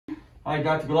Hi,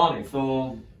 Dr. Gulani.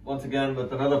 So once again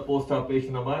with another post-op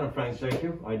patient of mine, Frank, thank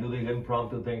you. I do these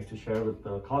impromptu things to share with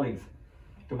colleagues.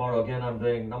 Tomorrow again, I'm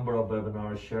doing a number of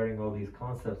webinars sharing all these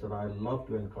concepts, and I love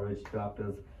to encourage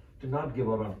doctors to not give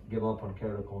up on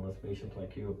keratoconus patients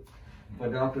like you. For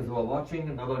doctors who are watching,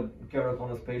 another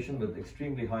keratoconus patient with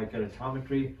extremely high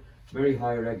keratometry, very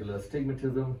high regular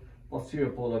astigmatism, posterior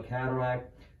polar cataract,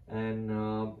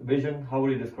 and vision. How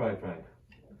would you describe, Frank?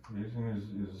 Vision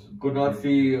is could not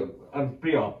see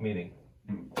pre-op meaning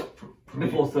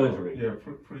before surgery. Yeah,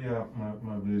 pre-op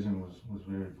my vision was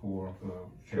very poor.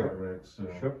 Cataracts.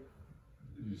 Sure.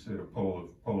 You said a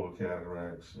polar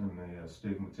cataracts, and the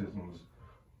astigmatism was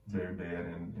very bad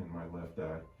in my left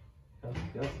eye.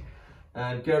 Yes.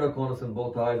 And keratoconus in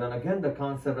both eyes. And again, the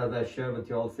concept as I shared with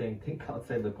you all, saying think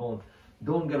outside the cone.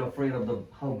 Don't get afraid of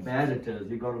how bad it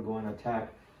is. You got to go and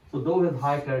attack. So those with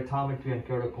high keratometry and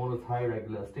keratoconus, high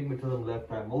regular astigmatism,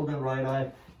 left eye more than right eye,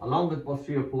 along with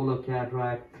posterior polar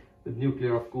cataract, with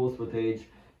nuclear, of course, with age.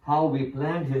 How we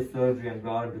planned his surgery and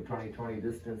got into 20/20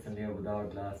 distance and near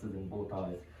without glasses in both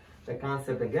eyes. The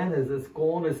concept again is this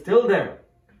cone is still there,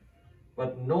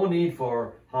 but no need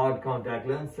for hard contact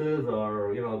lenses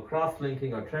or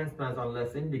cross-linking or transplants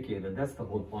unless indicated. That's the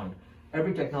whole point.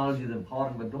 Every technology is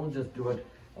important, but don't just do it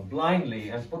blindly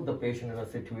and put the patient in a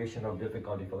situation of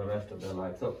difficulty for the rest of their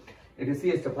life. So if you see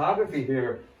his topography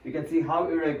here, you can see how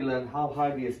irregular and how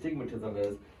high the astigmatism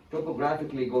is.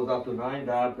 Topographically goes up to 9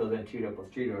 diopters anterior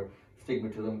posterior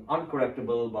astigmatism,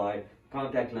 uncorrectable by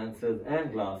contact lenses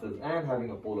and glasses and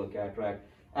having a polar cataract.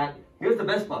 And here's the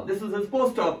best part. This is his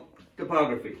post-op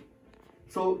topography.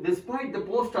 So despite the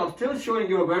post-op still showing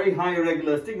you a very high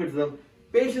irregular astigmatism,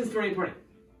 patient's 20/20.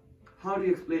 How do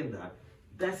you explain that?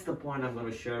 That's the point I'm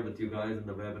going to share with you guys in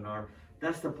the webinar.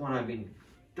 That's the point I've been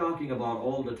talking about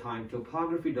all the time.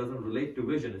 Topography doesn't relate to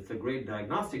vision. It's a great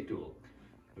diagnostic tool.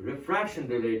 Refraction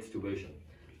relates to vision.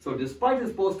 So despite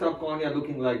his post-op cornea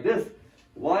looking like this,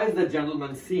 why is the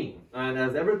gentleman seeing? And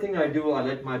as everything I do, I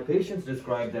let my patients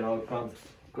describe their outcomes,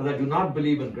 because I do not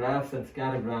believe in graphs and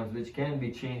scattergrams which can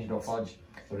be changed or fudged.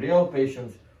 Real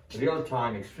patients, real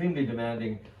time, extremely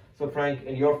demanding. So Frank,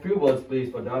 in your few words,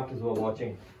 please, for doctors who are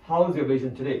watching, how is your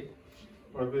vision today?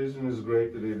 My vision is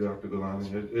great today, Dr.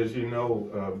 Gulani. As you know,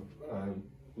 I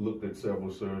looked at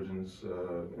several surgeons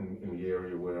in the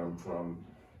area where I'm from,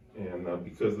 and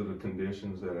because of the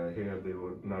conditions that I have, they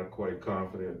were not quite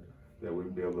confident that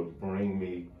we'd be able to bring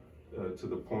me to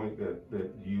the point that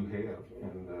you have.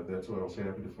 And that's why I was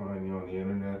happy to find you on the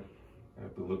internet.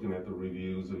 After looking at the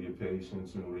reviews of your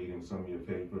patients and reading some of your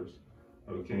papers,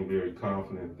 I became very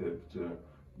confident that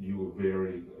you were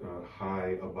very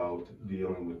high about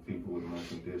dealing with people with my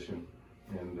condition,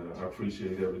 and I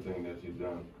appreciate everything that you've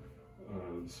done.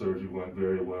 The surgery went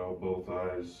very well, both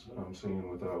eyes I'm seeing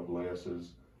without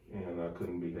glasses, and I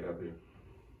couldn't be happier.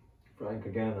 Frank,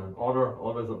 again, an honor,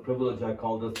 always a privilege. I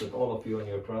call this with all of you and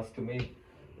your trust to me.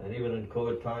 And even in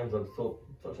COVID times, I'm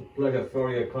such a pleasure.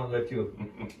 Sorry, I can't let you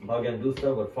hug and do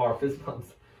stuff, but far fist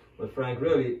bumps. But Frank,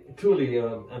 really, truly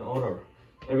an honor.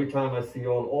 Every time I see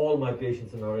all my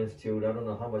patients in our institute, I don't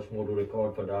know how much more to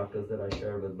record for doctors that I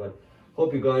share with, but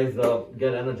hope you guys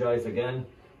get energized again.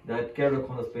 That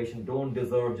keratoconus patient don't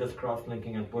deserve just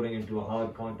cross-linking and putting into a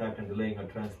hard contact and delaying a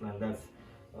transplant. That's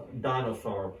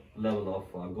dinosaur level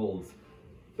of goals.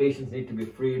 Patients need to be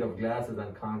freed of glasses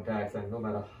and contacts, and no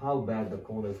matter how bad the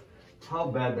cone is, how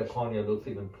bad the cornea looks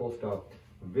even post-op,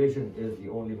 vision is the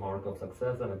only mark of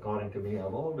success. And according to me,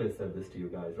 I've always said this to you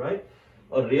guys, right?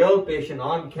 A real patient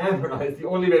on camera is the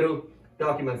only way to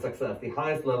document success, the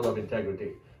highest level of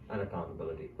integrity and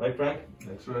accountability. Right, Frank?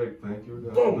 That's right. Thank you,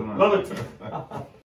 Dr. Boom! Love it.